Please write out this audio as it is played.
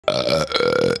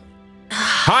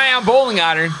Hi, I'm Bowling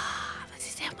Otter.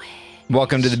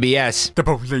 Welcome to the BS. The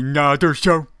Bowling Otter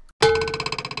Show.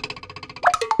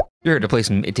 You're here to play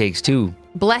some It Takes Two.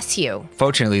 Bless you.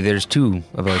 Fortunately, there's two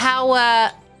of us.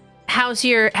 How's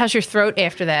your throat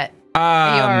after that?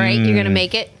 Are you all right? You're gonna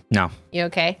make it? No. You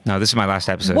okay? No, this is my last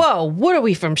episode. Whoa, what are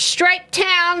we from Stripe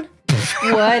Town?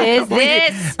 What is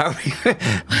this?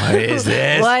 What is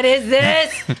this? What is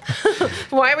this?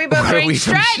 Why are we both wearing from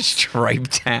stripes? Stripe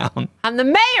Town? I'm the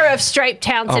mayor of Stripe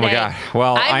Town today. Oh my god.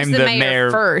 Well, I'm the mayor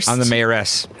first. I'm the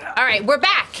mayoress. All right, we're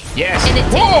back. Yes. And it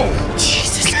Whoa!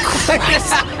 Jesus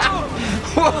Christ.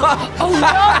 Oh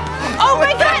no. Oh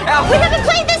my god. We haven't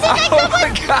played this in Oh my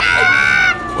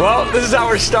god. Well, this is how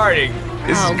we're starting.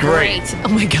 This is great. Oh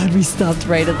my god, we stopped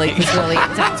right at like this really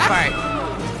intense part.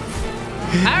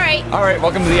 All right,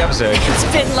 welcome to the episode. It's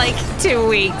been like 2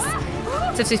 weeks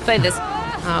since we've played this.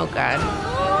 Oh god.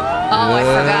 Oh, I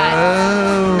forgot.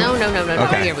 No.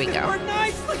 Okay. Here we go. We're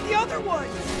nice like the other one.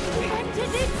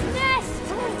 Entered its nest.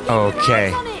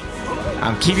 Okay.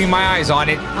 I'm keeping my eyes on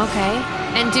it. Okay.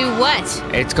 And do what?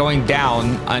 It's going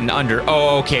down and under.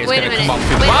 Oh, okay. It's Wait a gonna minute. come up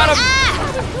through the Wait a bottom. minute.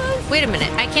 Ah! Wait a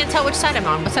minute. I can't tell which side I'm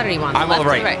on. What side are you on? I'm on the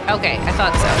left or right. Okay, I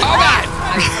thought so. Oh god!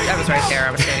 I was right there.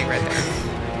 I was standing right there.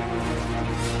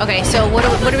 Okay, so what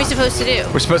are we supposed to do?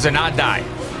 We're supposed to not die.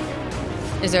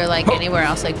 Is there like anywhere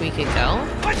else like we could go?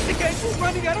 Once again, we're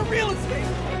running out of real estate.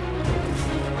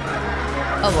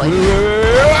 Oh boy.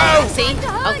 Whoa! See?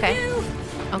 Okay.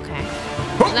 Okay.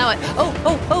 Now what? Oh!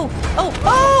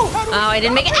 Oh, I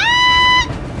didn't make it. Ah!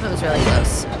 That was really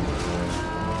close.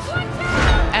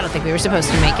 I don't think we were supposed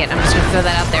to make it. I'm just gonna throw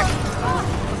that out there.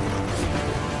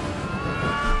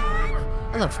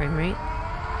 Hello, frame rate.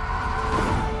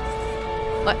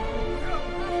 What?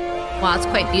 Wow, it's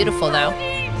quite beautiful, though.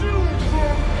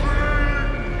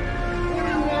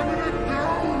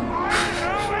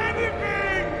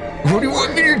 What do you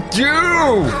want me to do?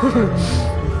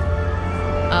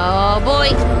 Oh boy.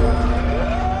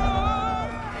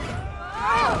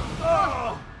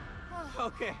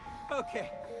 Okay.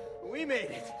 We made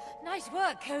it. Nice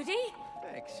work, Cody.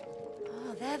 Thanks.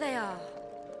 Oh, there they are.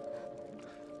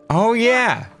 Oh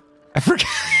yeah. I forgot.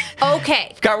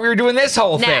 Okay. Forgot we were doing this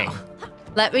whole thing. Now,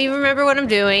 let me remember what I'm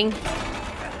doing.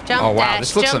 Jump Oh, wow, dash,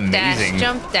 this looks jump amazing. dash,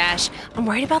 jump dash. I'm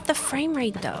worried about the frame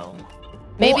rate, though.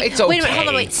 Well, it's okay. Wait a minute, hold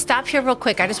on, wait. Stop here real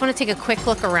quick. I just want to take a quick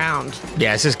look around.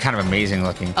 Yeah, this is kind of amazing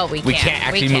looking. Oh, we can't can't.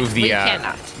 actually We can't. move the We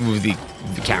cannot. move the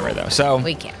camera though. So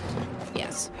We can't.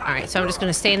 Yes. All right, so I'm just going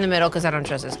to stay in the middle because I don't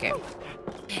trust this game.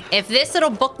 If this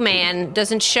little bookman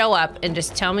doesn't show up and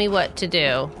just tell me what to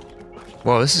do.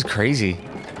 whoa, this is crazy.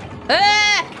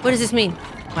 Ah! What does this mean?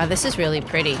 Wow, this is really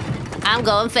pretty. I'm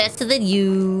going faster than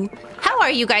you. How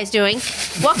are you guys doing?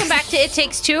 Welcome back to It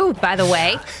Takes Two, by the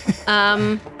way.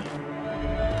 Oh.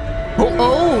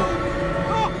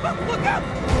 Look out!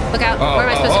 Look out. Where am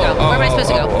I supposed to go? Where am I supposed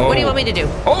to go? What do you want me to do?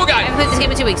 Oh I god! haven't played this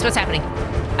game in 2 weeks. What's happening?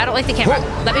 I don't like the camera.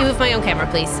 Whoa. Let me move my own camera,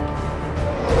 please.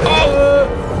 Oh!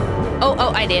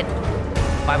 Oh, I did.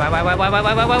 Why, here I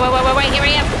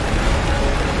am.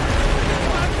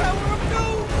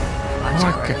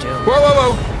 Whoa,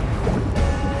 whoa!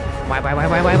 Why?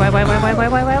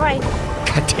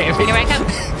 God damn it.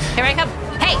 Here I come.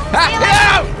 Hey, stay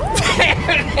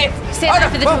alive. Stay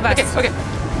alive for the two of us. Okay.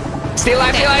 Stay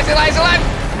alive. Okay.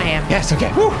 I am. Yes,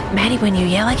 okay. Maddie, when you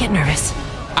yell, I get nervous.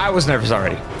 I was nervous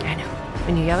already. I know.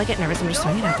 When you yell, I get nervous. I'm just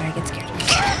throwing it out there. I get scared.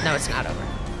 No, it's not over.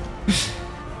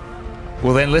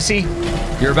 Well then, Lissy,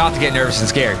 you're about to get nervous and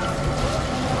scared.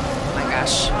 Oh my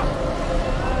gosh.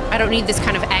 I don't need this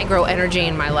kind of aggro energy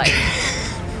in my life.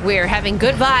 We're having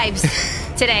good vibes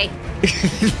today.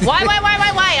 Why?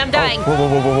 I'm dying.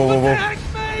 Whoa. Thanks,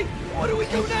 mate. What do we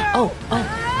do now? Oh.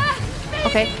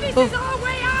 Okay. This Oh. is our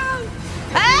way out.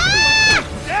 Ah!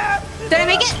 Did I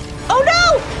make it? Oh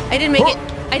no! I didn't make it.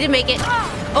 I did make it.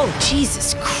 Oh,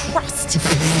 Jesus Christ.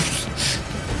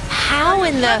 How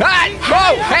in the...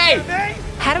 Whoa! Hey!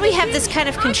 How do we have this kind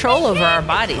of control over our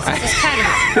bodies? This is kind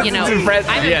of, you know, This is impressive,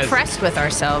 I'm yes. impressed with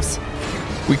ourselves.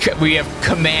 We have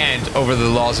command over the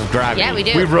laws of gravity. Yeah, we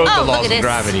do. We wrote the look laws at of this.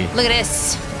 gravity. Look at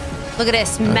this. Look at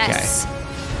this mess.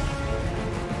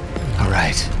 All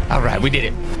right, we did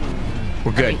it.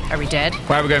 We're good. Are we dead?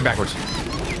 Why are we going backwards?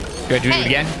 Go do it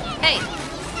again? Hey.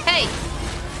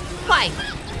 Why?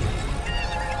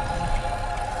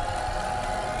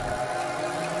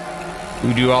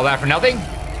 We do all that for nothing?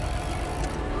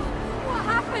 What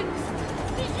happened?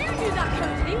 Did you do that,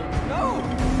 Cody? No.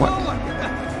 What? No,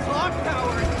 clock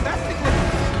tower is messing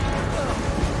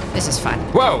with This is fun.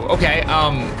 Whoa, okay,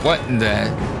 what in the...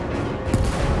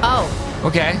 Oh.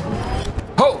 Okay.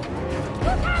 Oh!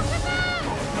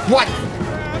 What?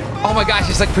 Oh my gosh,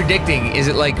 it's like predicting. Is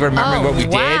it like remembering what we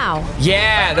wow. did?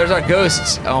 Yeah, there's our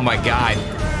ghosts. Oh my god.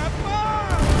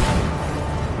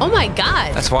 Oh my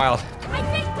god. That's wild. I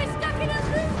think we're stuck in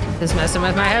a loop. This is messing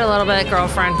with my head a little bit,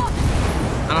 girlfriend.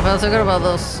 I don't feel so good about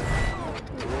this.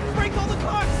 Break all the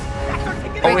clocks. That's our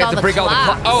ticket. Oh, we have to break all the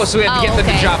clocks. Oh, so we have to get them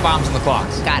to drop bombs on the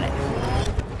clocks. Got it.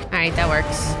 All right, that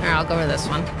works. All right, I'll go for this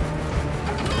one.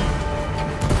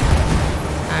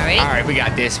 All right. All right, we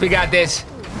got this. We got this.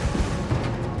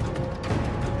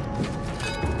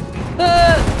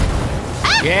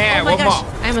 Yeah, Oh my one gosh,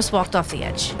 more. I almost walked off the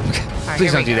edge. All right,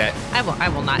 Please here don't we do go. that. I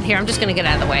will not. Here, I'm just gonna get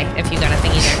out of the way if you got a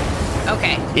thing either.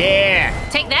 Okay. Yeah.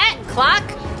 Take that, clock.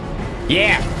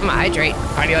 Yeah. I'm gonna hydrate.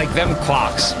 How do you like them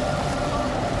clocks?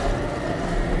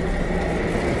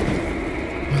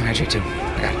 Hydrate too.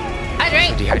 I got it.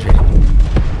 Hydrate. Dehydrated.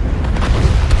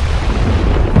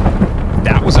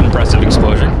 That was an impressive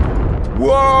explosion.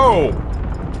 Whoa!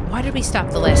 Why did we stop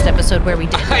the last episode where we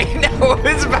did? I know,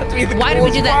 it's about to be the Why did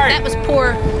we do that? part. That was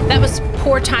poor. That was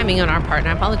poor timing on our part, and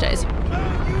I apologize.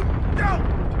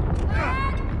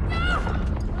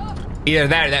 Either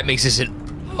that or that makes this an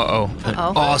an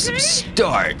awesome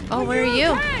start. Oh, where are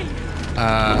you?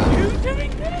 You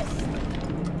doing this?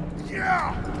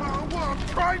 Yeah. Well, I'll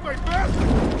try my best.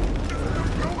 Just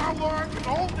don't know how long I can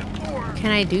hold it for. Can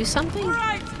I do something?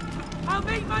 Right. I'll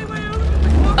make my way over.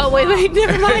 Oh, wait,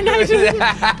 never mind.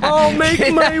 I'll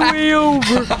make my way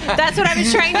over. That's what I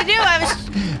was trying to do. I was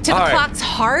to the All right. clock's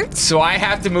heart. So I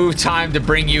have to move time to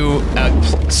bring you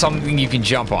something you can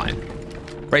jump on.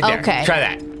 Right there. Okay. Try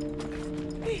that.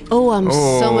 Oh, I'm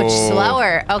so much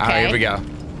slower. Okay. All right, here we go.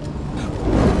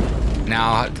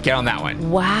 Now get on that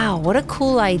one. Wow, what a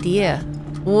cool idea.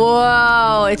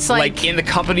 Whoa, it's Like in the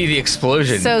company of the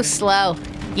explosion. so slow.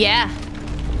 Yeah.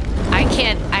 I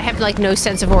can't, I have like no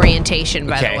sense of orientation,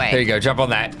 by the way. There you go. Jump on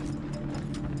that.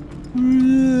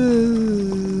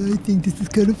 I think this is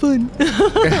kind of fun.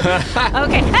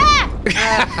 Okay. Ah!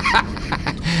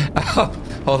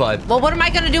 Hold on. Well, what am I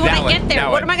going to do when That I one, get there? that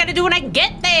What one. am I going to do when I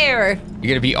get there? You're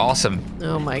going to be awesome.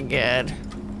 Oh my god.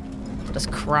 I'll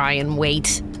just cry and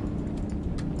wait.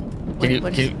 Can you,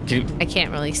 I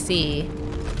can't really see.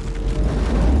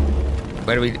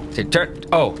 where do we, turn,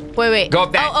 oh. Wait. Go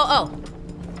up that. Oh.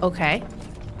 Okay.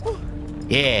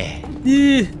 Yeah.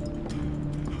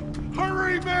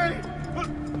 Hurry,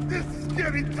 man. This is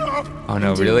getting tough. Oh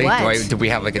no, Do really? what? Do we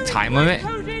have like a time limit?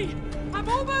 Cody, I'm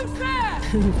almost there.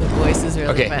 The voice is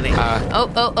really Okay, funny.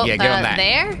 yeah, get on that.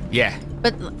 There? Yeah.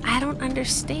 But I don't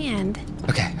understand.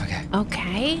 Okay.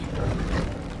 Okay.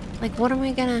 Like, what am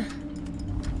I gonna...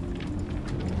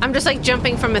 I'm just like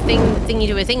jumping from a thingy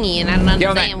to a thingy, and I don't Get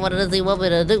on that. understand what it is he want me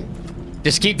to do.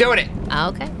 Just keep doing it.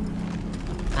 Okay.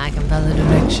 I can follow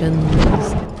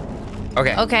directions.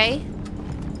 Okay. Okay.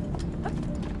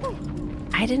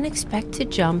 I didn't expect to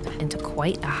jump into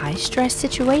quite a high-stress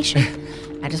situation.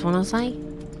 I just want to say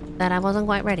that I wasn't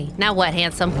quite ready. Now what,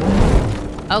 handsome?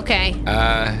 Okay.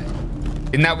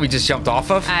 Isn't that what we just jumped off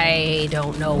of? I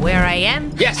don't know where I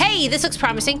am. Yes. Hey, this looks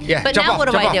promising. Yeah, But jump now off, what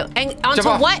do jump I do? off. And Jump onto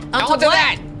off. what? Onto what?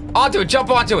 that. Onto it. Jump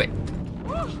onto it.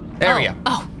 There we go.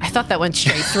 Oh, I thought that went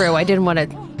straight through. I didn't want to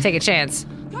take a chance.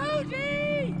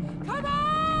 Cody! Come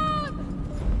on!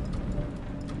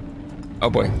 Oh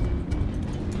boy.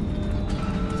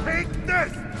 Take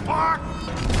this, Mark.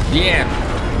 Yeah.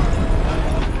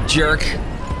 Jerk.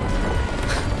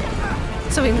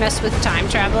 So we messed with time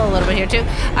travel a little bit here too. All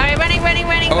right, running.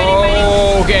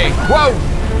 Okay. Whoa.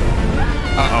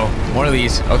 Uh-oh. One of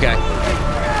these. Okay.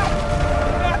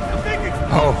 That's a big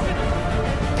explosion. Oh.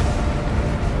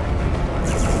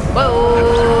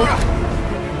 Whoa.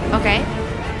 Okay.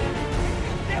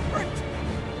 Different.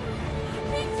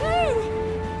 Me too!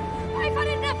 I've had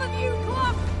enough of you,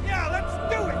 Club! Yeah, let's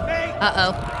do it, May.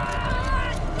 Uh-oh.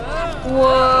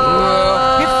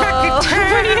 Whoa.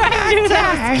 Where did I do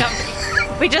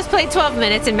that? We just played 12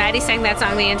 minutes and Maddie sang that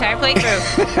song the entire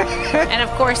playthrough. And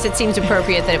of course it seems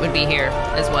appropriate that it would be here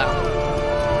as well.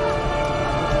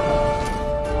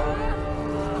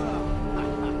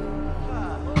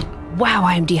 Wow,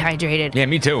 I'm dehydrated. Yeah,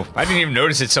 me too. I didn't even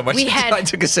notice it so much We until had- I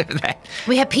took a sip of that.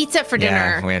 We had pizza for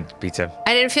dinner. Yeah, we had pizza.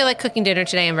 I didn't feel like cooking dinner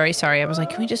today. I'm very sorry. I was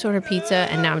like, can we just order pizza?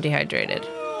 And now I'm dehydrated.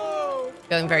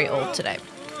 Feeling very old today.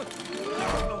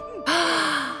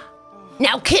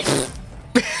 Now kiss.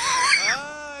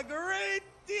 Great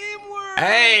teamwork.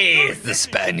 Hey, it's the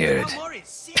Spaniard.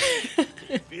 Morris,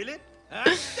 you feel it?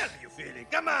 Huh? Tell me you feel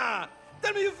it. Come on.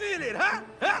 Tell me you feel it, huh?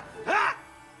 Huh? Huh?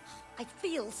 I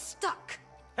feel stuck.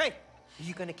 Hey, are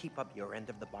you gonna keep up your end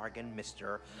of the bargain,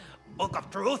 Mr. Book of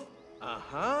Truth?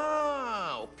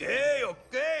 Uh-huh. Okay.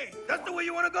 That's the way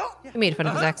you want to go? I made fun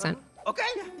of his accent. Okay?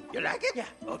 You like it? Yeah.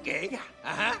 Okay. Yeah.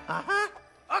 Uh-huh. Uh-huh.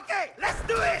 Okay, let's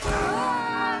do it!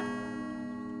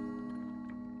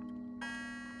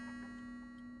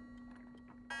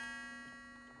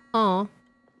 Oh.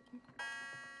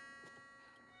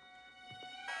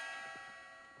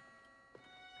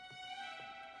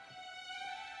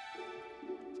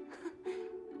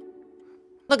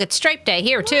 Look, it's Stripe Day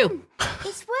here, too.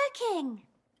 It's working.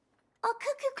 Our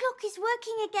cuckoo clock is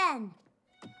working again.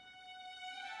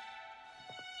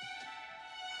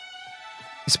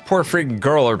 This poor freaking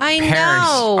girl, her I parents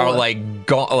know.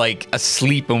 are like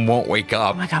asleep and won't wake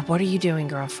up. Oh my god, what are you doing,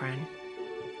 girlfriend?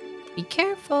 Be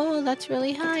careful, that's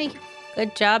really high.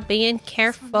 Good job being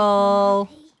careful.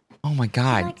 Oh my He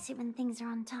god. likes it when things are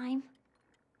on time.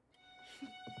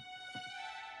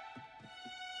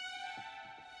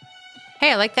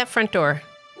 Hey, I like that front door.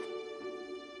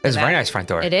 It's a very nice front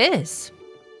door. It is.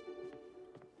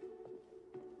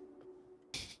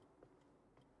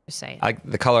 Just saying. I like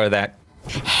the color of that.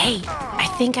 Hey, I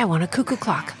think I want a cuckoo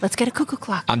clock. Let's get a cuckoo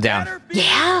clock. I'm down.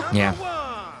 Yeah? Yeah.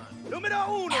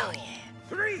 Numero uno.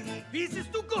 3 pieces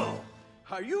to go.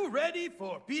 Are you ready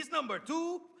for piece number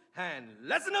 2 and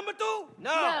lesson number 2?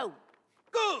 No.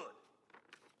 Good.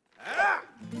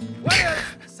 What else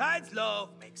besides love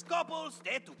makes couples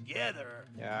stay together?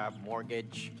 Yeah,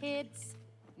 mortgage. Kids.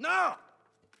 No.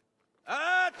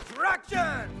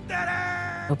 Attraction.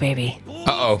 Ta-da! Oh, baby. Pulls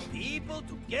Uh-oh. people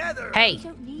together. Hey. We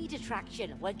don't need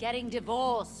attraction. We're getting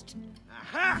divorced.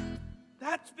 Aha!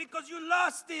 That's because you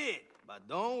lost it. But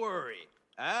don't worry.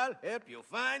 I'll help you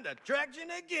find attraction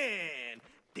again.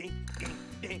 Ding, ding,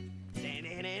 ding. Ding,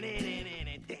 ding, ding, ding,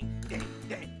 ding, ding,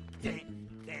 ding,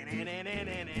 ding,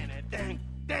 ding, ding,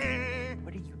 ding.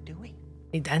 What are you doing?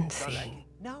 We done seeing.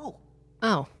 No.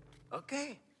 Oh,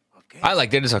 Okay. Okay. I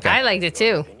liked it. It's okay. I liked it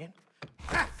too. Opinion.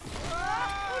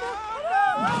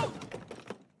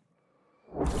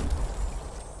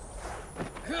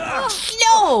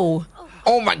 No!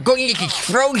 Oh my god, it's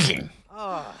frozen.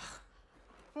 Oh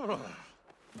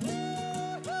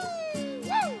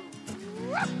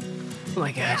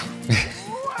my god.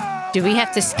 Do we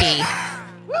have to ski?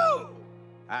 Woo!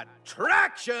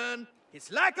 Attraction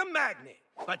is like a magnet,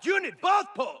 but you need both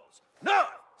poles. North,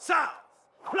 south,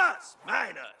 plus,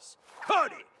 minus.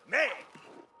 Coordinate.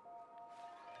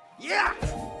 Yeah!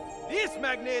 This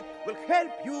magnet will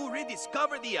help you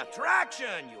rediscover the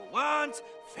attraction you once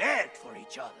felt for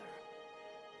each other.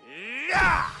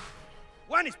 Yeah!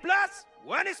 One is plus,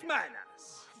 one is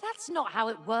minus. That's not how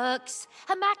it works.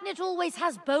 A magnet always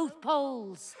has both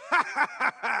poles.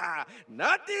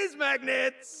 Not these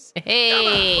magnets.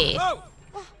 Hey. Whoa!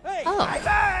 Hey, Oh.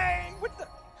 bye-bye! What the?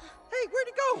 Hey, where'd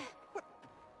he go? What?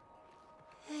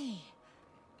 Hey.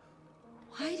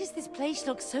 Why does this place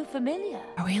look so familiar?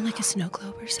 Are we in like a snow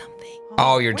globe or something?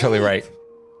 Oh, you're totally right.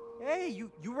 Hey,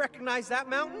 you recognize that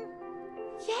mountain?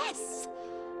 Yes!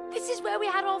 This is where we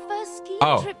had our first ski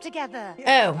Oh. trip together.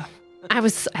 Oh. I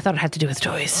thought it had to do with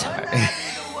toys. Sorry.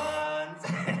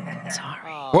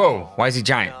 Whoa, why is he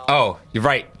giant? Oh, you're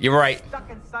right. You're right. Stuck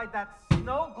inside that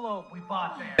snow globe we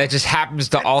bought there. That just happens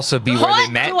to also be where What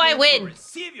they met. do I win?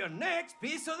 Receive your next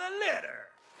piece of the letter.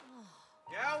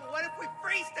 Yeah, what if we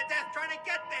freeze to death trying to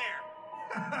get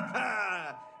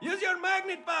there? Use your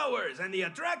magnet powers and the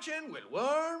attraction will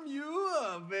warm you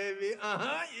up, baby.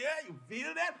 Uh-huh, yeah, you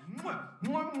feel that? Mwah,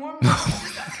 mwah, mwah,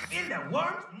 mwah. Feel the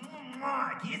warmth?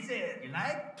 Mwah, kiss it. You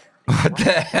like? What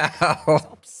the hell?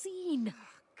 Obscene.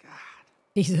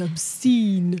 He's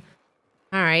obscene.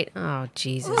 All right. Oh,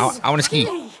 Jesus. I want to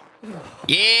ski.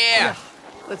 Yeah.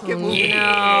 Let's get moving.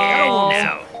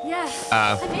 Yeah.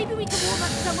 Yeah. And maybe we can warm up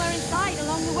somewhere inside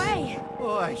along the way.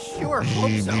 Oh, I sure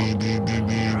hope so.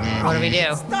 What do we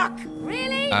do? Stuck.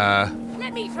 Really?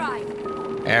 Let me try.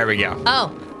 There we go.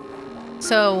 Oh.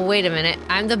 So, wait a minute.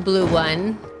 I'm the blue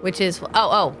one, which is...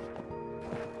 Oh.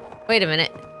 Wait a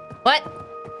minute. What?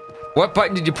 What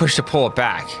button did you push to pull it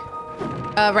back?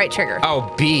 Right trigger.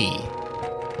 Oh, B.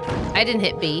 I didn't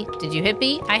hit B. Did you hit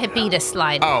B? I hit B to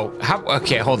slide. Oh,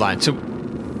 okay, hold on. So,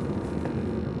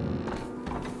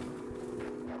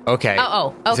 okay.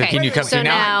 Oh, okay. So can you come so through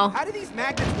now? How do these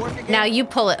magnets work again? Now you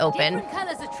pull it open. Different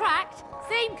colors attract,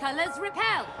 same colors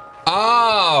repel.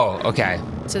 Oh, okay.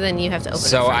 So then you have to open it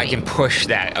So for I me. can push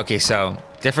that. Okay, so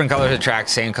different colors attract,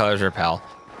 same colors repel.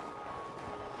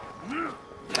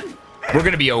 We're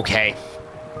gonna be okay.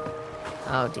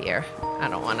 Oh dear. I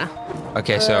don't wanna.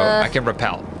 Okay, so I can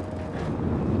repel.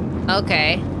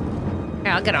 Okay.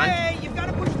 Here, I'll get on. Hey, you've got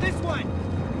to push this one.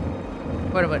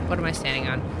 What am I standing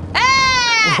on?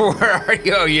 Ah! Where are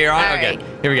you? Oh, you're on? All Okay, right.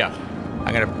 here we go.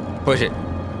 I'm gonna push it.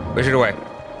 Push it away.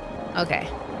 Okay.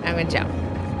 I'm gonna jump.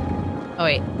 Oh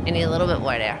wait, I need a little bit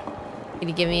more there. Can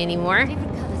you give me any more?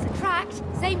 Different colors attract,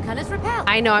 same colors repel.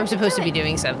 I know I'm supposed to be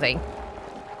doing something.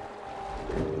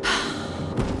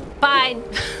 Fine.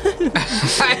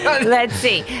 Let's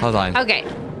see. Hold on. Okay.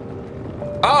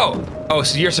 Oh,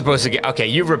 so you're supposed to get. Okay,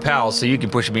 you repel, so you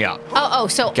can push me up. Oh,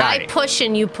 so Got I it. push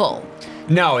and you pull.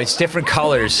 No, it's different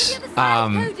colors.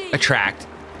 Attract.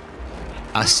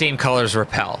 Same colors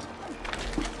repel.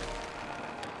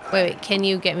 Wait. Can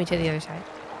you get me to the other side?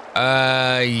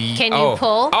 Can you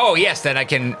pull? Oh, yes. Then I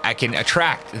can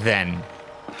attract. Then.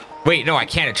 Wait, no, I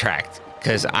can't attract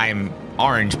because I'm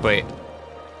orange. But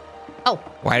Oh.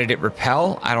 why did it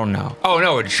repel? I don't know. Oh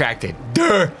no, it attracted.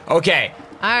 Duh. Okay.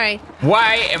 All right.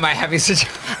 Why am I having such?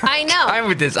 I know. I'm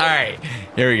with this. All right.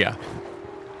 Here we go.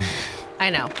 I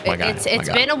know. my God, It's my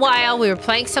God. been a while. We were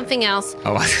playing something else.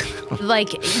 Oh. Like,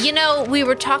 we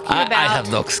were talking about. I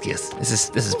have no excuse. This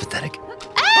is pathetic.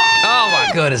 Oh my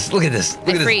goodness! Look at this!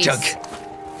 Look at freeze. this junk.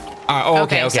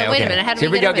 Okay. So wait a minute. How do Here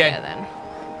we we get go over there again.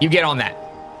 then? You get on that.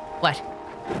 What?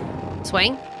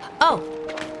 Swing? Oh.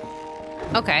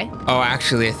 Okay. Oh,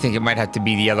 actually, I think it might have to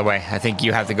be the other way. I think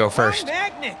you have to go first.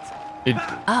 Magnet!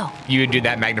 Oh. You would do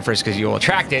that magnet first because you will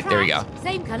attract it. There we go.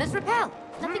 Same colors repel.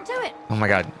 Nothing to it. Oh my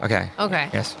God. Okay. Okay.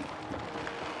 Yes.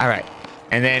 All right.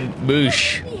 And then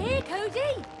boosh. Be here, Cody.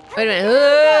 Wait a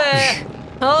minute.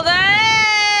 Hold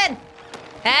on.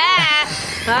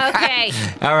 Ah. Okay.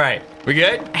 All right. We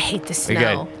good? I hate the We snow. good.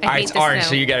 I All hate right. It's the orange, snow.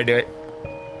 so you got to do it.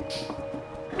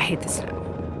 I hate the snow.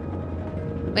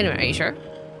 Wait a minute. Are you sure?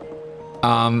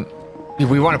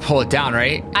 We want to pull it down,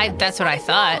 right? That's what I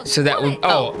thought. So that would.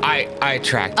 Oh, I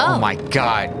attract. Oh, Oh. my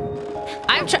God.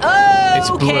 Oh, It's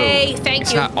blue. okay. Thank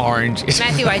It's you. not orange. It's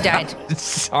Matthew, I died.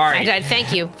 Sorry. I died.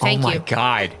 Thank you. Thank oh my you.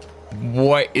 God.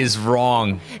 What is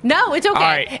wrong? No, it's okay. All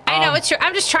right, I know it's true.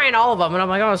 I'm just trying all of them, and I'm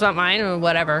like, oh, it's not mine, or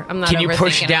whatever. I'm not. Can you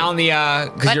push overthinking down it.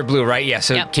 the because What? you're blue, right? Yeah.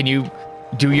 So Yep. can you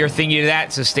do your thingy to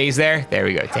that so it stays there? There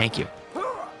we go. Thank you.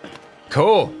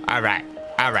 Cool. All right.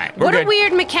 All right. We're What good. a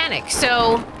weird mechanic.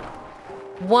 So,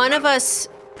 one of us.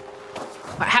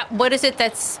 What is it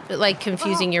that's like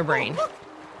confusing your brain?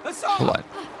 A saw! Hold on.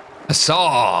 A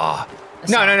saw.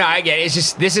 No, I get it. It's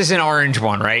just this is an orange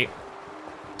one, right?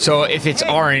 So if it's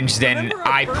orange, then Remember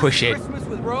our I first push it. Christmas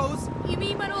with Rose? You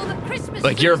mean when all the Christmas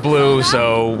Like trees you're were blue, down?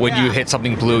 so when you Yeah. hit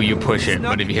something blue, you push it.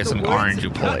 Snuck But if you hit into the something woods orange, you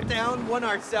and pull cut it. down one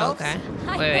ourselves? Okay.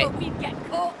 I Wait. thought we'd get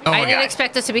caught. Oh I my didn't God.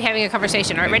 expect us to be having a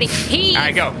conversation. All right, ready? Heave. All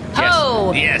right, go.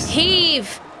 Ho. Yes.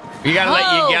 Heave. You gotta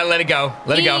let it go.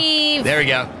 Let it go. Heave. There we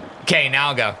go. Okay, now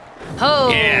I'll go. Ho.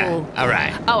 Yeah. All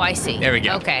right. Oh, I see. There we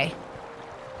go. Okay.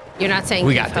 You're not saying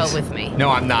We heave got ho this. with me.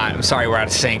 No, I'm not. I'm sorry, we're out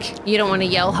of sync. You don't want to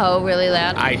yell ho really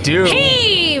loud? I do.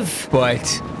 Heave. But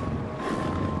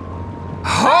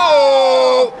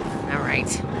ho. All right.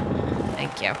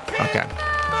 Thank you. Okay.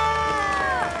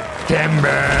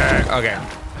 Timber. Okay.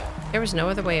 There was no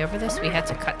other way over this. We had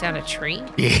to cut down a tree.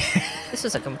 Yeah. This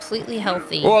was a completely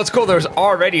healthy. Well, it's cool. There was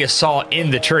already a saw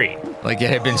in the tree. Like it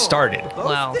had been started. Those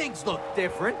Wow. things look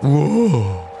different.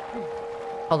 Whoa.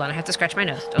 Hold on, I have to scratch my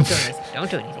nose. Don't do anything. Don't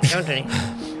do anything. Don't do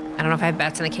anything. I don't know if I have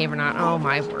bats in the cave or not. Oh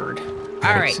my word.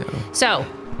 All right. So,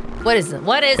 what is it?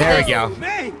 What is There this? we go.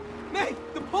 May,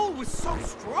 the pull was so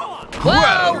strong.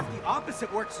 Whoa! The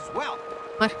opposite works as well.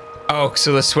 What? Oh,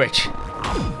 so let's switch.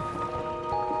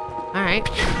 All right.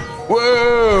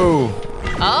 Whoa.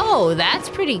 Oh, that's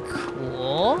pretty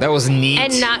cool. That was neat.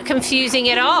 And not confusing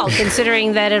at all,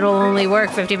 considering that it'll only work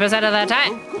 50% of that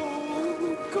time.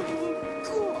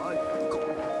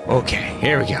 Okay,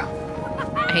 here we go.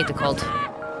 I hate the cold.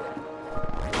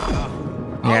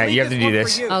 Yeah, leave you have to this do one for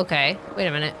this. you. Okay, wait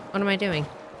a minute. What am I doing?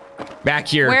 Back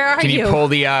here. Where are Can you you? pull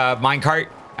the minecart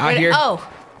out Wait, here? Oh,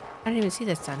 I didn't even see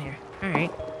this down here. All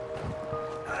right.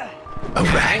 All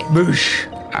right. Boosh.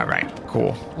 All right.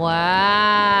 Cool.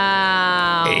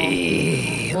 Wow.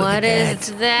 Hey, look What at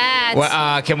is that?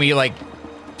 Well, can we like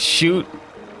shoot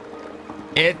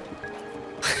it?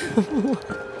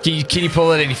 Can you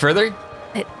pull it any further?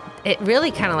 It really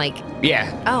kind of like.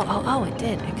 Yeah. Oh, it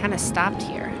did. It kind of stopped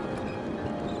here.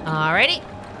 Alrighty.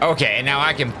 Okay, and now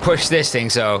I can push this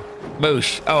thing, so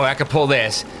boosh. Oh, I can pull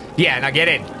this. Yeah, now get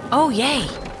in. Oh, yay.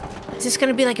 Is this going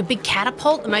to be like a big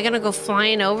catapult? Am I going to go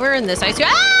flying over in this ice?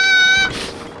 Ah!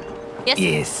 Yes.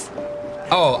 Yes.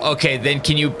 Oh, okay, then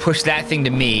can you push that thing to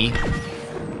me?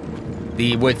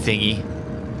 The wood thingy.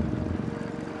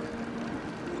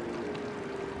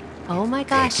 Oh my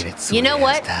gosh. Taking it You know slow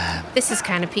what? this time. This is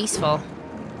kind of peaceful.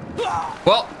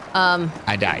 Well,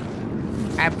 I died.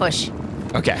 I push.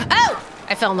 Okay. Oh!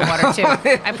 I fell in the water too.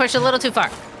 I pushed a little too far.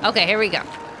 Okay, here we go.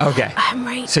 Okay. I'm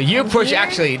right. So you I'm push, here.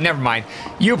 actually, never mind.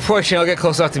 You push and it'll get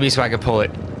close enough to me so I can pull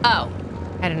it. Oh,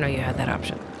 I didn't know you had that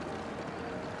option.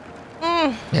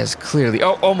 Yes, clearly.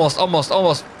 Oh, almost.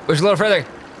 Push a little further.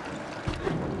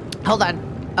 Hold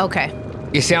on. Okay.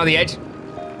 You stay on the edge.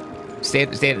 Stay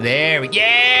there.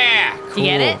 Yeah. Cool. You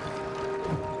get it?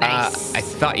 Nice. I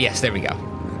thought, yes, there we go.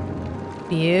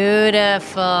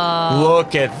 Beautiful.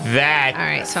 Look at that. All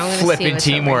right, so I'm gonna flipping see what's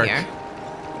teamwork. over here.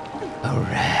 All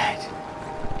right.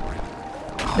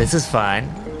 This is fun.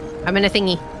 I'm in a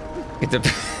thingy. Get the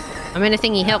I'm in a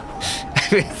thingy. Help.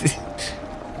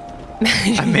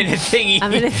 I'm in a thingy.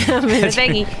 I'm in a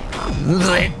thingy.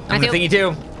 I'm in a thingy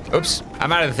too. Oops,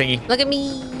 I'm out of the thingy. Look at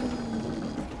me.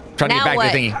 Trying to Now get back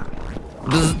what? to the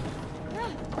thingy.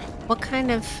 What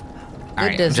kind of All good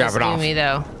right, does drop this it do off. me,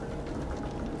 though?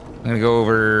 I'm gonna go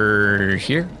over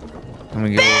here. I'm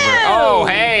gonna go over. Oh,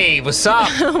 hey, what's up?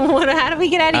 How do we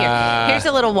get out of here? Here's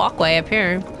Uh, a little walkway up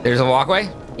here. There's a walkway.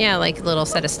 Yeah, like a little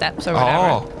set of steps or whatever.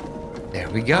 Oh, there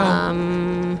we go.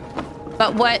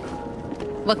 But what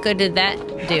good did that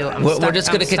do? We're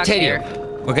just gonna stuck continue. here.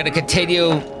 We're gonna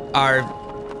continue our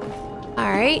All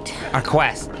right.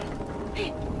 quest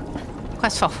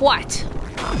Quest for what?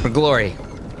 for glory.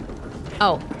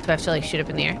 Oh, do I have to like shoot up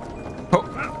in the air? Oh,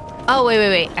 Oh,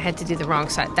 wait. I had to do the wrong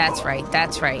side. That's right.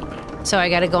 So I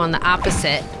gotta go on the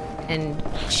opposite and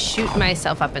shoot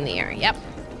myself up in the air. Yep.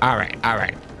 all right.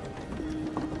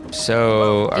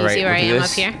 So, all you right. see where we'll I do am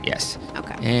this. up here? Yes.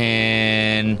 Okay.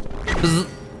 And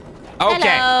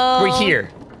okay, Hello. we're here.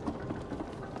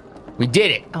 We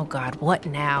did it. Oh God, what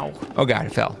now? Oh God,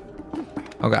 it fell.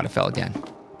 Oh God, it fell again.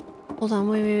 Hold on,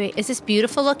 wait. Is this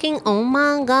beautiful looking? Oh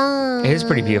my God. It is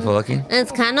pretty beautiful looking.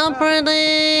 It's kind of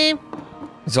pretty.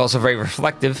 It's also very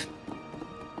reflective.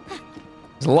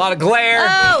 There's a lot of glare.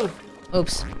 Oh!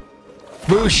 Oops,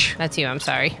 Boosh. that's you. I'm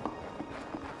sorry.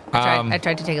 I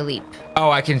tried to take a leap.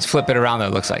 Oh, I can flip it around though,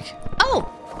 it looks like. Oh!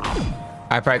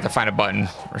 I probably have to find a button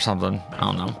or something. I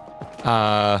don't know.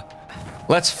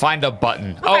 Let's find a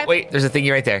button. Okay. Oh, wait, there's a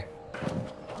thingy right there.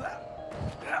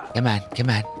 Come on.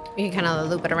 You can kind of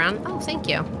loop it around. Oh, thank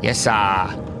you. Yes, sir.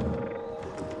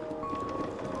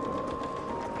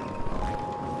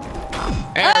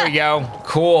 There we go.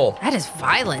 Cool. That is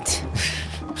violent.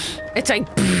 It's like.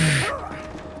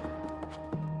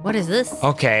 What is this?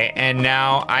 Okay, and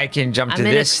now I can jump to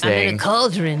this I'm in thing. a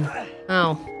cauldron.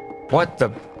 Oh. What the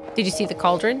Did you see the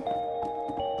cauldron?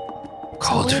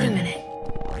 cauldron? Wait a minute.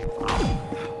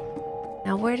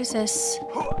 Now, where does this...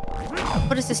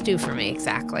 What does this do for me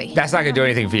exactly? That's not gonna do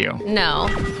anything for you, No.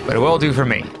 but it will do for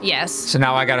me. Yes. So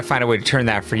now I gotta find a way to turn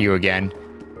that for you again.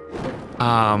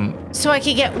 So I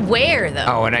could get where, though?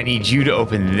 Oh, and I need you to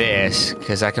open this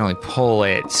because I can only pull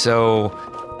it. So,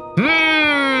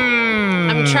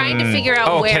 I'm trying to figure out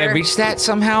oh, where... can I reach that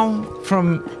somehow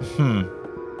from?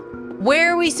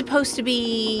 Where are we supposed to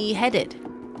be headed?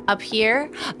 Up here?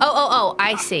 Oh,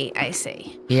 I see.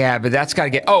 Yeah, but that's gotta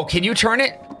get. Oh, can you turn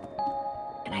it?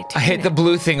 Can I I turn hit it? the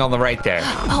blue thing on the right there.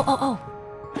 Oh.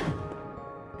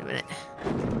 Wait a minute.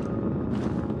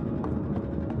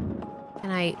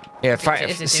 Can I... Yeah,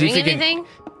 Is it see doing if you anything?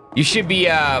 can. You should be.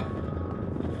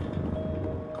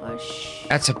 Push.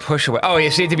 That's a push away. Oh, you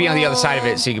have to be on the other side of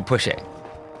it so you can push it.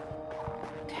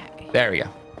 Okay. There we go.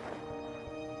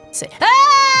 See.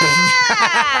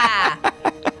 Ah!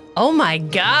 Oh my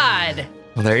God.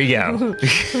 Well, there you go.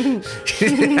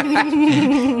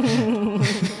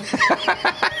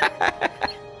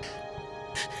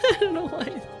 I don't know why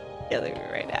it's killing me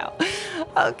right now.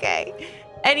 Okay.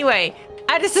 Anyway,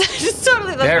 I just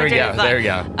totally lost There my we train go. of thought. There we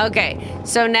go. Okay,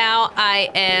 so now I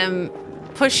am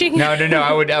pushing. No.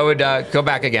 I would go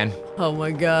back again. Oh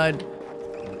my God.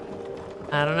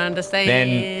 I don't understand. Then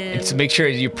it's make sure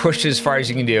you push as far as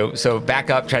you can do. So back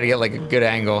up, try to get like a good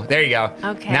angle. There you go.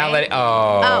 Okay. Now let it.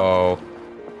 Oh.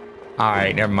 All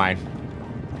right, never mind.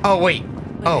 Oh wait.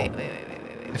 Wait.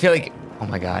 I feel like. Oh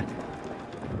my God.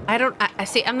 I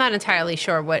see. I'm not entirely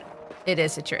sure what it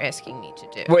is that you're asking me to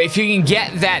do. Well, if you can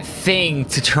get that thing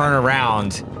to turn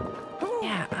around,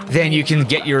 Yeah. then you can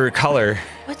get your color,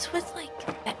 What's with like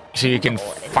that? so you can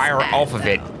angle? It's fire that, off of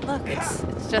it. Look, it's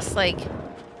just like.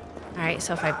 All right,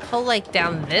 so if I pull like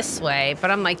down this way,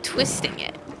 but I'm like twisting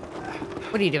it.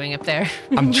 What are you doing up there?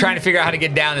 I'm trying to figure out how to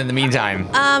get down in the meantime.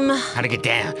 How to get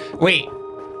down? Wait.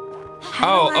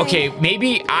 Okay.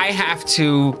 Maybe I have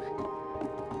to.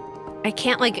 I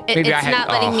can't like. Maybe It's not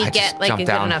letting me I get just like a jumped good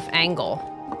down. enough angle.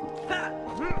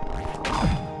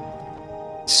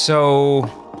 So.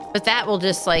 But that will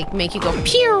just like make you go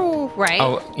pew, right?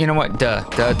 Oh, you know what? Duh.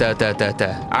 All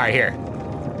right, here.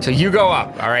 So you go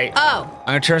up, all right? Oh. I'm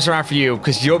gonna turn this around for you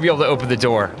because you'll be able to open the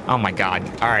door. Oh my God.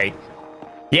 All right.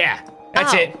 Yeah,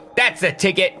 that's Oh. it. That's the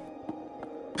ticket.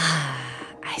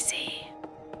 I see.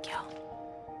 Go.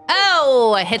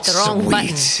 Oh, I hit the wrong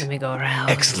button. Sweet. Let me go around.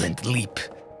 Excellent leap.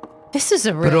 This is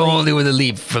a really... But only with a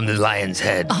leap from the lion's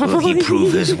head will he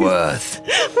prove his worth.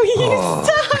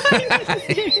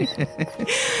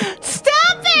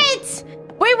 Stop it!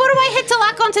 Wait, what do I hit to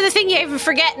lock onto the thing? I even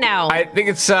forget now. I think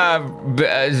it's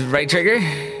right trigger.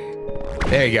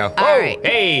 There you go. All right.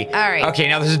 Hey. All right. Okay,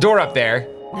 now there's a door up there.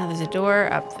 Now there's a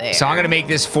door up there. So I'm gonna make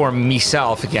this for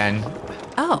myself again,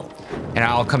 Oh. and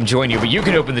I'll come join you. But you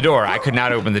can open the door. I could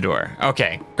not open the door.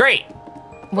 Okay, great.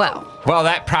 Well, Well,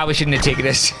 that probably shouldn't have taken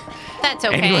us that's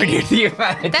anywhere near okay. the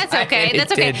amount of That's time okay. it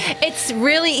That's okay. did. It's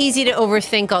really easy to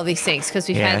overthink all these things because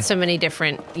we've Yeah. had so many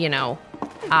different,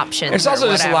 options. There's or also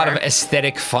just a lot of whatever.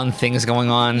 aesthetic, fun things going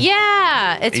on.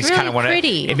 Yeah, it's You just really kinda wanna,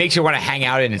 pretty. It makes you want to hang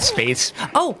out in its space.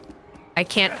 Oh, I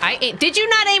can't. Did you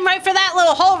not aim right for that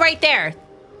little hole right there?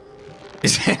 I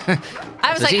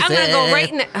was what like, she I'm gonna go said.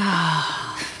 right in.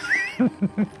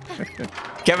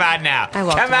 Come on now. I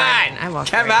walked Come right on. in. I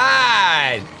walked Come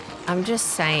right on. I'm just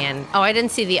saying. Oh, I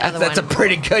didn't see the other That's a one.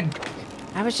 pretty good.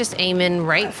 I was just aiming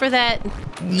right for that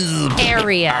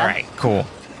area. All right, cool.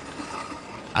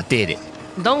 I did it.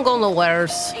 Don't go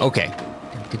nowheres. Okay.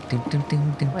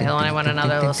 Wait, hold on. I want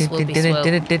another little swoopy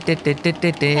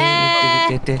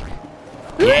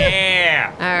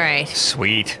Yeah. All right.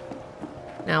 Sweet.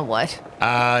 Now what?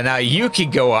 Now you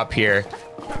could go up here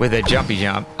with a jumpy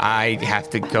jump. I have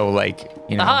to go like,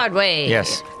 The hard way.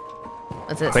 Yes.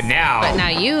 What's this? But now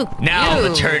you.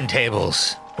 the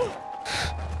turntables.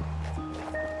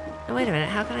 Oh, wait a minute.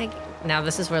 How can I? Now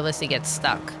this is where Lissy gets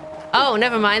stuck. Oh,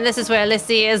 never mind. This is where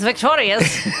Lissy is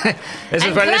victorious. This is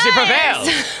And where Lissy climbs.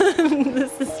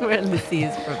 prevails. This is where Lissy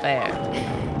is prepared.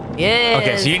 Yes.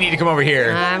 Okay, so you need to come over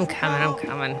here. I'm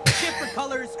coming. Different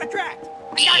colors attract.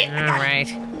 All right.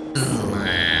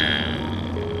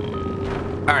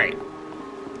 All right.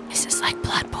 This is like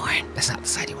Bloodborne. That's not the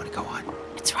side you want to go on.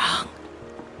 It's wrong.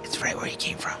 It's right where you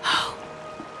came from.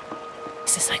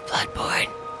 This is like Bloodborne.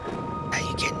 Now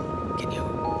you can you?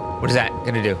 What is that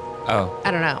gonna do? Oh.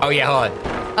 I don't know. Oh yeah, hold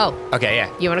on. Oh, Okay,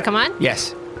 yeah. you want to come on?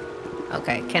 Yes.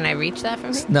 Okay. Can I reach that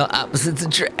from here? No opposites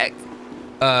attract.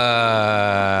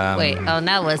 Wait. Oh,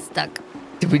 now we're stuck.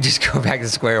 Did we just go back to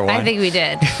square one? I think we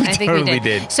did. I think Totally we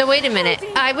did. So wait a minute.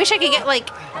 I wish I could get like.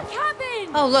 A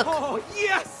cabin! Oh look. Oh,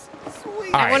 yes.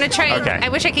 Sweet. All I want to right, try. okay. I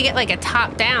wish I could get like a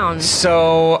top down.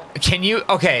 So can you?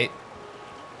 Okay.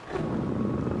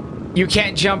 You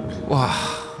can't jump.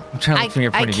 I'm trying to look from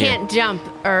your point I of view. can't jump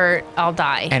or I'll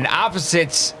die. And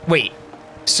opposites. Wait.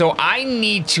 So I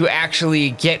need to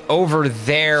actually get over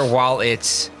there while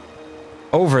it's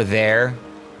over there.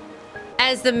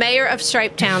 As the mayor of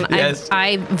Stripe Town, Yes.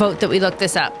 I vote that we look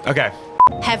this up. Okay.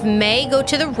 Have May go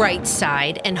to the right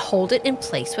side and hold it in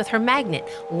place with her magnet.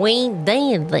 Wayne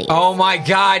Danley. Oh my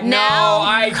God! No, Now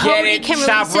I get Cody it. can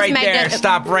Stop release his right there. magnet-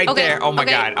 Stop right Okay, there. Oh my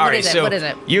okay. God! All What right, is it? so What is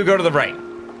it? you go to the right.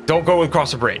 Don't go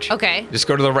across the bridge. Okay. Just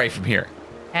go to the right from here.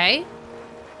 Okay.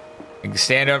 You can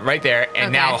stand up right there, and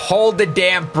Okay. now hold the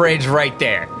damn bridge right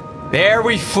there. There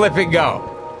we flip and go.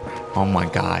 Oh my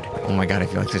God! Oh my God! I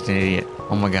feel like such an idiot.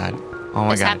 Oh my God! Oh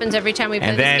my This God! happens every time we play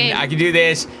And this then game. I can do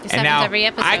this, This and happens now every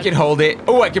episode. I can hold it.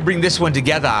 Oh, I can bring this one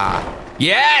together.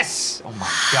 Yes! Oh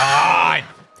my God!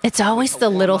 It's always the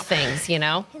little things, you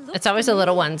know? It's always the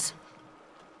little ones.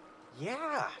 Yeah,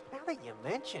 now that you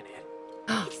mention it.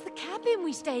 It's the cabin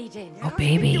we stayed in. Oh,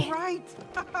 baby. You're right.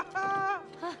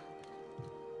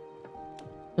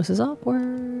 This is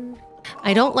awkward.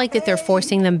 I don't like that they're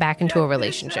forcing them back into a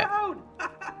relationship.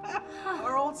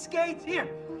 Our old skates. Here,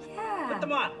 Yeah. put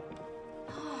them on.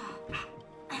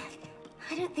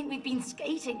 I don't think we've been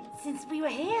skating since we were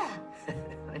here.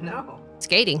 I know.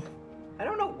 Skating. I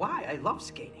don't know why. I love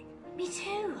skating. Me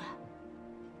too.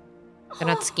 They're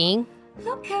not skiing.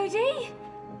 Look, Cody.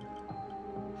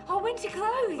 Our winter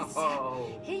clothes.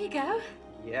 Oh, Here you go.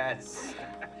 yes.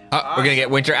 We're gonna get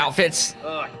winter outfits.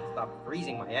 Ugh, stop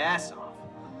freezing my ass off.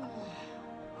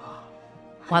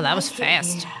 Wow, that was Like it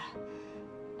fast. here.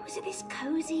 Was it this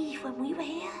cozy when we were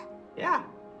here? Yeah,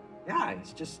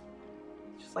 it's just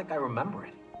like I remember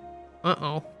it.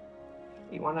 Uh-oh.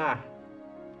 You wanna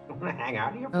hang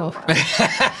out here for Oh. a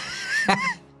while?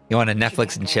 You want to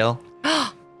Netflix and chill?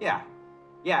 Yeah,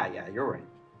 you're right.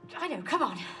 I know, come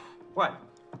on. What?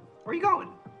 Where are you going?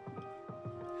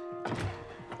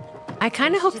 I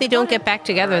kind of hope they don't get back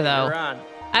together, You're though. on.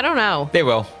 I don't know. They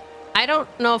will. I don't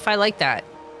know if I like that.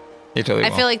 They totally I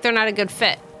will. feel like they're not a good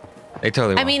fit. They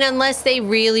totally will. I mean, unless they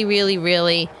really, really,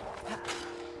 really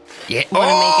Yeah. I'm gonna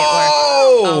make it work.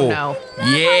 Oh no.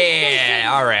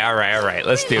 Yeah. All right.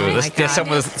 Let's do it. Oh Let's my do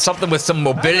God. something with some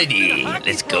mobility.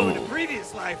 Let's go.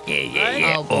 Yeah.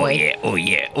 Yeah. Oh, boy. Oh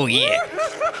yeah.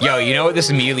 Yo, you know what this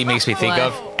immediately makes me think What?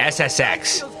 of?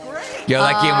 SSX. Yo,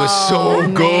 that game was so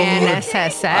good. Man,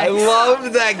 SSX. I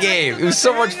loved that game. It was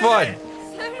so much fun.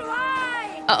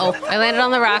 Uh-oh, I landed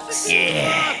on the rocks.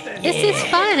 Yeah. This is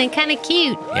fun and kind of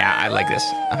cute. Yeah, I like this.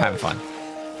 I'm having fun.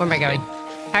 Where am I going?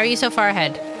 How are you so far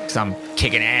ahead? Because I'm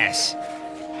kicking ass.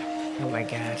 Oh my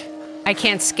God. I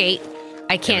can't skate.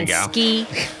 I can't go. ski.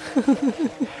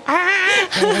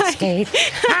 Can't skate.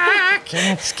 I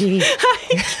can't ski.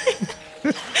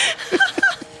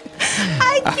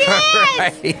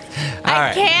 I can't. All I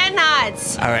right.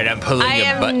 cannot. All right, I'm pulling I your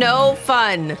am butt. no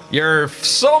fun. You're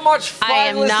so much fun, I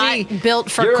am Lizzie. not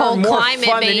built for You're cold more climate,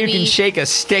 fun baby. than you can shake a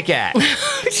stick at.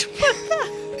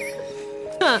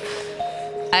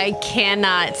 I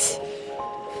cannot.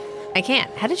 I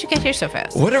can't. How did you get here so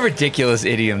fast? What a ridiculous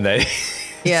idiom that is.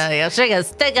 Yeah, shake a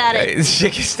stick at it.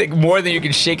 Shake a stick more than you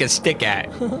can shake a stick at.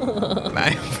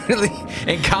 I really,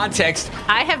 in context,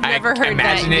 I have never heard that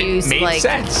imagine it used made like.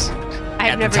 sense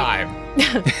I've at never. the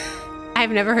time.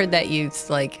 I've never heard that used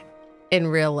like in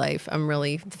real life. I'm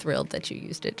really thrilled that you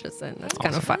used it just then. That's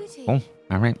kind of fun. Oh,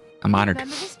 all right. I'm honored.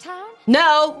 Remember this town? Of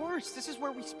No. course, this is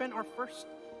where we spent our first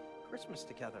Christmas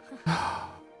together.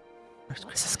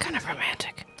 This is kind of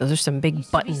romantic. Those are some big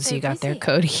so buttons you got there, busy.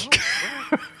 Cody.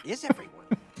 Where is everyone?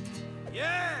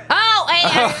 Yeah. Oh,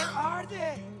 hey. Where are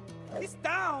they? This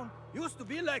town used to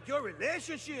be like your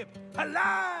relationship,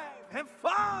 alive and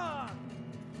fun.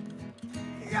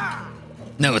 Yeah.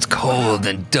 No, it's cold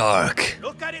and dark.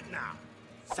 Look at it now.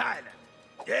 Silent,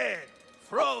 dead,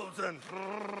 frozen.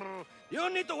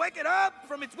 You need to wake it up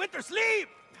from its winter sleep.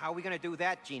 How are we gonna do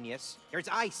that, genius? There's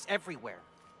ice everywhere.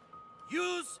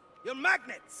 Use your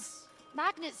magnets.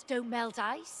 Magnets don't melt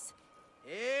ice.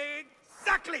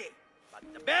 Exactly. But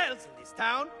the bells in this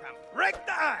town can break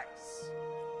the ice.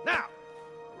 Now,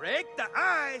 break the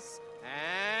ice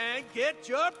and get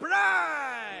your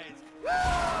prize.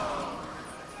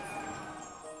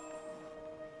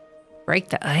 Break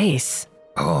the ice.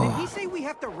 Did he say we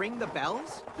have to ring the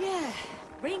bells? Yeah.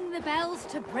 Ring the bells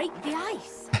to break the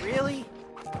ice. Really?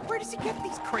 Where does he get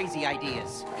these crazy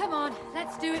ideas? Come on,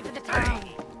 let's do it for the town.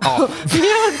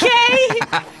 You okay?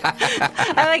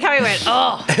 I like how he went,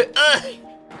 oh.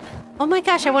 Oh my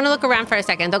gosh, I want to look around for a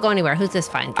second. Don't go anywhere. Who's this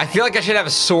fine guy? I feel like I should have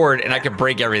a sword and I could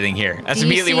break everything here. That's Do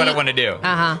you immediately what I see- want to do.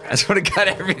 Uh-huh. I just want to cut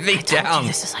everything down.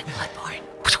 This is like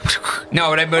Bloodborne. No,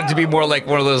 but I meant to be more like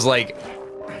one of those like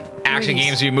action Nice.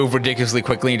 games where you move ridiculously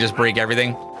quickly and just break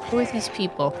everything. Who are these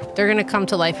people? They're going to come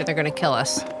to life and they're going to kill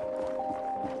us.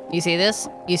 You see this?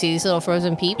 You see these little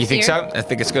frozen peeps You think here? so? I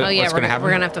think it's good. Oh yeah, What's we're gonna happen?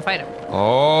 gonna have to fight them.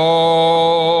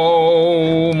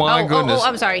 Oh my goodness. Oh,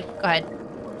 I'm sorry. Go ahead.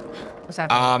 What's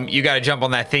happening? You gotta jump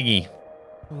on that thingy.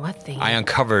 What thing? I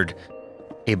uncovered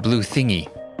a blue thingy.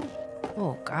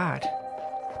 Oh God.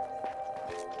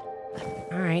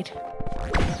 All right.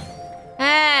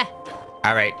 Ah.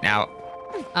 All right, now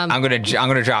I'm gonna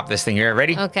drop this thing here.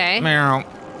 Ready? Okay. Meow.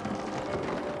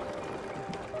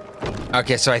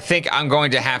 Okay, so I think I'm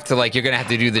going to have to like you're gonna have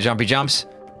to do the jumpy jumps,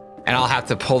 and I'll have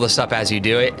to pull this up as you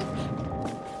do it.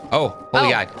 Oh, holy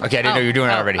Oh. God! Okay, I didn't know you were doing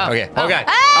it Oh. already. Oh. Okay. Oh. Oh God.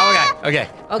 Ah! Oh God. Okay.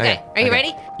 Okay. Are you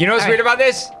ready? You know what's All weird right. about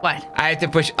this? What? I have to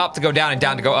push up to go down and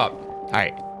down to go up. All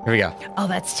right, here we go. Oh,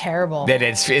 that's terrible.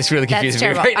 It's really That's confusing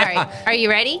me terrible. right All now. right. Are you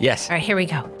ready? Yes. All right. Here we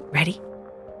go. Ready?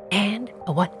 And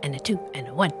a 1 and a 2 and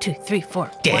a 1, 2, 3,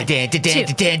 4. Dun, 1, dun, 2, dun, dun,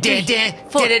 3, dun, dun,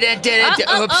 4. dun, dun, dun, dun,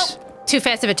 Oh, oops. oh. Too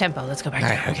fast of a tempo. Let's go back. All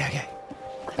down. right. Okay.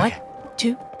 1,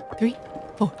 2, 3,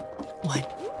 4. 1,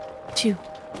 2,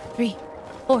 3,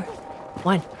 4.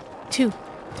 1, 2,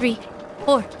 3,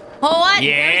 4. Oh, what?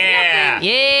 Yeah.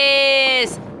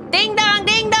 Yes. Ding dong,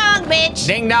 bitch.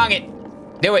 Ding dong it.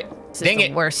 Do it. This Ding is it.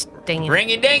 the worst ding. Ring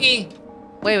it dingy.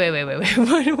 Wait.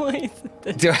 Why is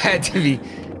it? Do I have to be?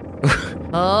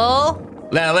 Oh.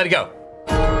 Let it go.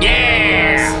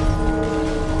 Yeah.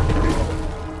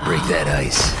 Break that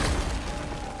ice.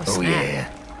 Oh snap. yeah.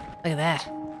 Look at that.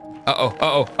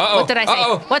 Uh-oh. What did I say?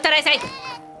 Uh-oh. What did I say?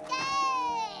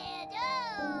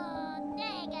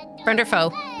 Friend or foe?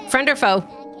 Friend or foe?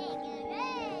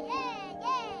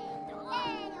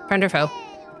 Friend or foe?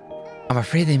 I'm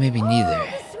afraid they may be neither.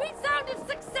 Sweet sound of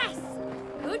success.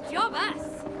 Good job,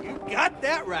 us. You got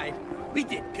that right. We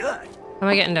did good. How am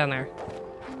I getting down there?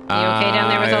 You okay down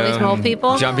there with all these mole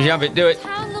people? Jump it, do it.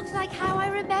 Town looks like how I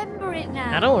remember it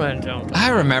now. I don't want to jump. I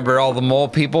remember all the mole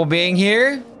people being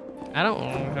here. I don't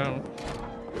want to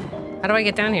jump. How do I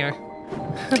get down here?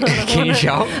 Can you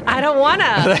jump? I don't want to.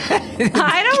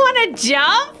 I don't want to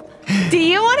jump. Do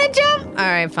you want to jump? All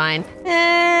right, fine.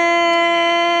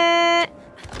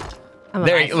 I'm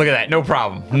There, alive. look at that. No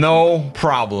problem. No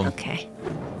problem. Okay.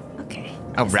 Okay.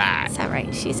 All right. It's all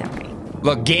right. She's all right.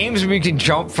 Look, games where you can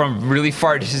jump from really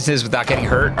far distances without getting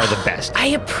hurt are the best. I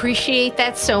appreciate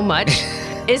that so much.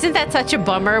 Isn't that such a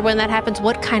bummer when that happens?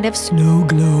 What kind of Snow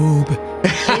globe.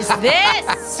 is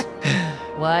this?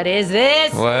 What is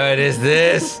this? What is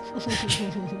this?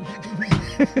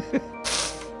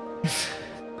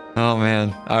 Oh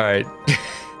man. All right.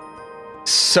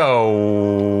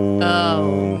 So.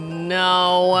 Oh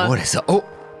no. What is that? Oh,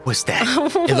 what's that?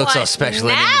 It looks all What special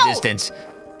in now? the distance.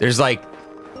 There's like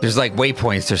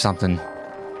waypoints or something.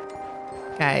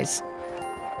 Guys.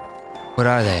 What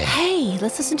are they? Hey,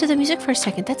 let's listen to the music for a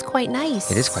second. That's quite nice.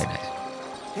 It is quite nice.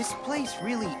 This place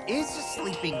really is a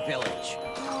sleeping village.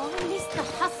 Oh, I missed the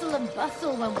hustle and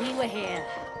bustle when we were here.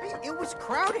 It was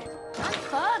crowded. And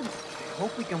fun. I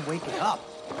hope we can wake it up.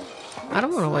 I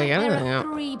don't want to wake There everything are up.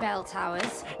 3 bell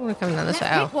towers. I'm gonna come down this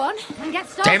Let's way. pick one and get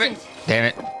started. Damn it! Damn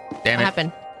it! Damn What it!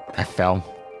 happened? I fell.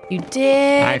 You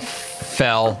did. I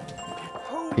fell.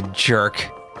 You jerk.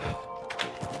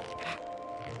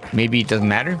 Maybe it doesn't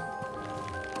matter.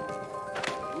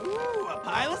 Ooh, a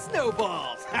pile of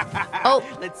snowballs. Oh.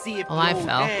 Let's see if Well, the I old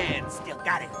fell. man still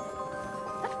got it.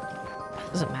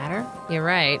 Does it matter? You're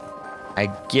right. I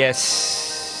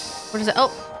guess. What is it?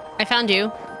 Oh, I found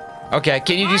you. Okay,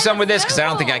 can you do something with this? Because I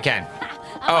don't think I can.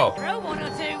 Oh, Throw 1 or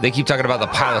 2. they keep talking about the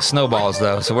pile of snowballs,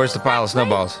 though. So where's the pile of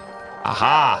snowballs?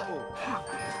 Aha!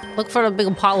 Look for the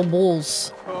big pile of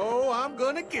balls. Oh, I'm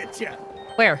gonna get ya.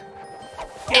 Where?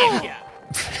 Get ya.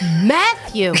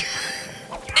 Matthew.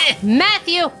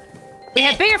 Matthew. We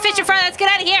have bigger fish in front. Let's get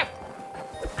out of here.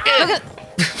 Look at.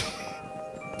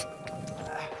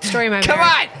 Story of my Come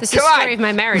marriage. on, This is come the on. story of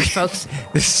my marriage, folks.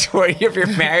 The story of your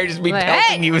marriage is me Hey!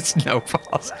 pelting you with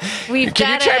snowballs. We've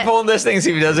Can you gotta- try pulling this thing and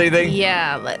see if it does anything?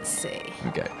 Yeah, let's see.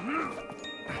 Okay.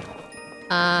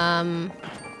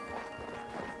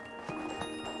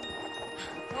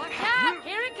 Watch out,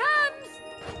 here it comes.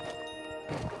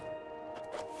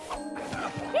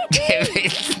 Damn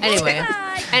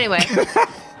it. Anyway.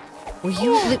 Will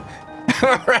you?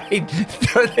 All right.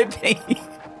 Throw the thing.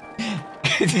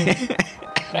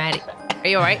 Maddie, are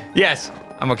you all right? Yes,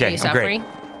 I'm okay. Are you I'm great. suffering?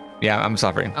 Yeah, I'm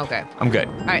suffering. Okay. I'm good.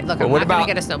 All right, look, But I'm what not gonna about-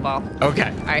 get a snowball. Okay.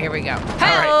 All right, here we go. right.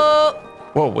 Hello.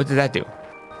 Whoa, what did that do?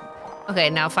 Okay,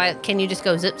 now if I can you just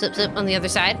go zip, zip, zip on the other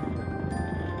side?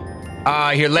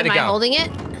 Here, let Am it go. I holding it?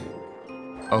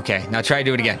 Okay, now try to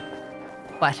do it again.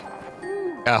 What?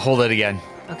 Hold it again.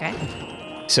 Okay.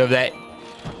 So that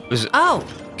was Oh,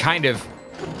 kind of,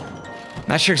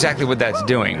 not sure exactly what that's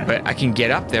doing, but I can get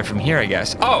up there from here, I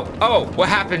guess. Oh, what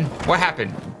happened? What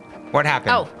happened? What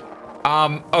happened?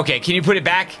 Oh. Okay, can you put it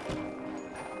back?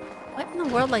 What in the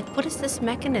world? Like, what is this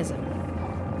mechanism?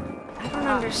 I don't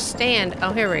understand.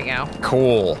 Oh, here we go.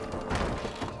 Cool.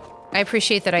 I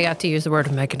appreciate that I got to use the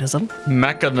word mechanism.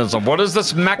 Mechanism. What is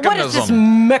this mechanism? What is this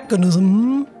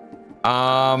Mechanism.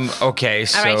 Okay,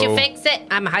 so. All right, you fix it.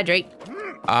 I'm a hydrate.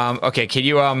 Okay, can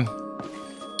you,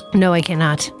 No, I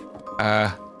cannot.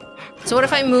 So what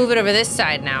if I move it over this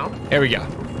side now? there we go.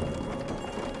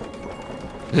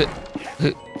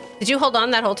 Did you hold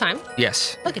on that whole time?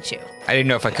 Yes. Look at you. I didn't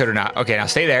know if I could or not. Okay, now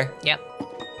stay there. Yep.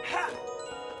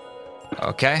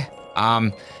 Okay.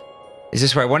 Is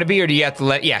this where I want to be, or do you have to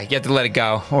let? Yeah, you have to let it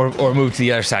go, or move to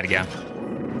the other side again.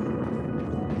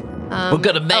 We're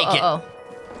gonna make it. Oh.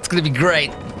 It's gonna be great.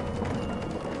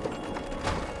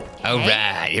 All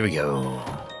right, here we go.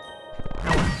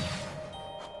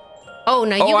 Oh,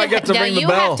 now you I get to now ring the you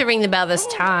bell. have to ring the bell this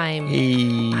time.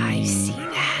 I see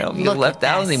that. Don't Look get at left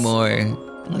out this. anymore.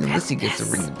 Look at Lissy gets to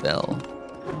this. ring the bell.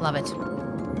 Love it.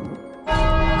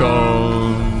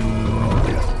 Go.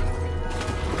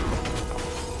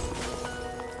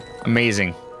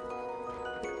 Amazing.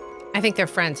 I think they're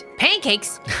friends.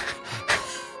 Pancakes.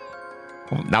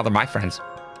 Well, now they're my friends.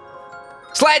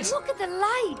 Sleds! Look at the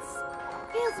lights.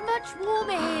 Feels much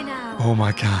warmer here now. Oh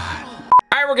my god. All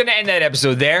right, we're gonna end that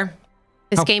episode there.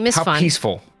 This game is how fun.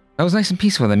 peaceful. That was nice and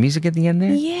peaceful. The music at the end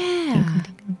there. Yeah.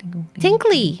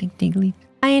 Tinkly.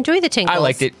 I enjoy the tinkles. I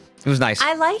liked it. It was nice.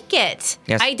 I like it.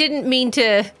 Yes. I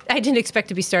didn't expect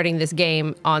to be starting this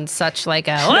game on such like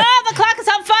a, oh, the clock is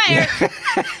on fire.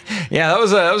 Yeah, that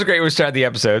was a great way to start the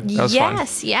episode. That was fun.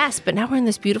 Yes. But now we're in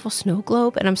this beautiful snow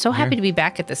globe, and I'm so happy to be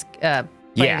back at this,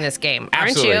 playing this game.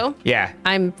 Absolutely. Aren't you? Yeah.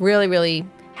 I'm really, really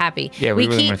happy. Yeah, we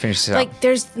really wanna finish this out. Like,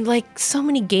 there's like so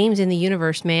many games in the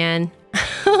universe, man.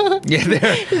 Yeah,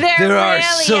 there are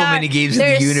really so many games in the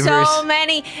There's universe. so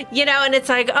many, you know, and it's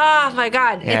like, oh my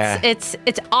god, Yeah. it's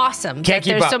awesome. Can't that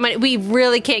keep there's up. so many. We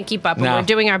really can't keep up, and No. we're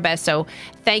doing our best. So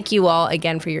thank you all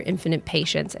again for your infinite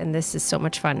patience, and this is so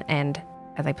much fun. And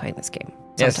I like playing this game.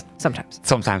 Yes. Sometimes.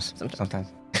 Sometimes.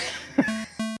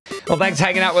 Well, thanks for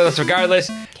hanging out with us regardless.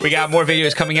 We got more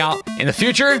videos coming out in the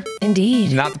future,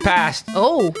 Indeed. not the past.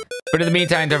 Oh. But in the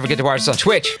meantime, don't forget to watch us on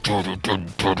Twitch. And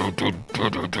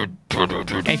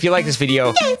if you like this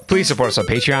video, please support us on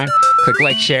Patreon. Click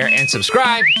like, share, and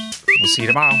subscribe. We'll see you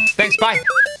tomorrow. Thanks, bye.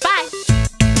 Bye.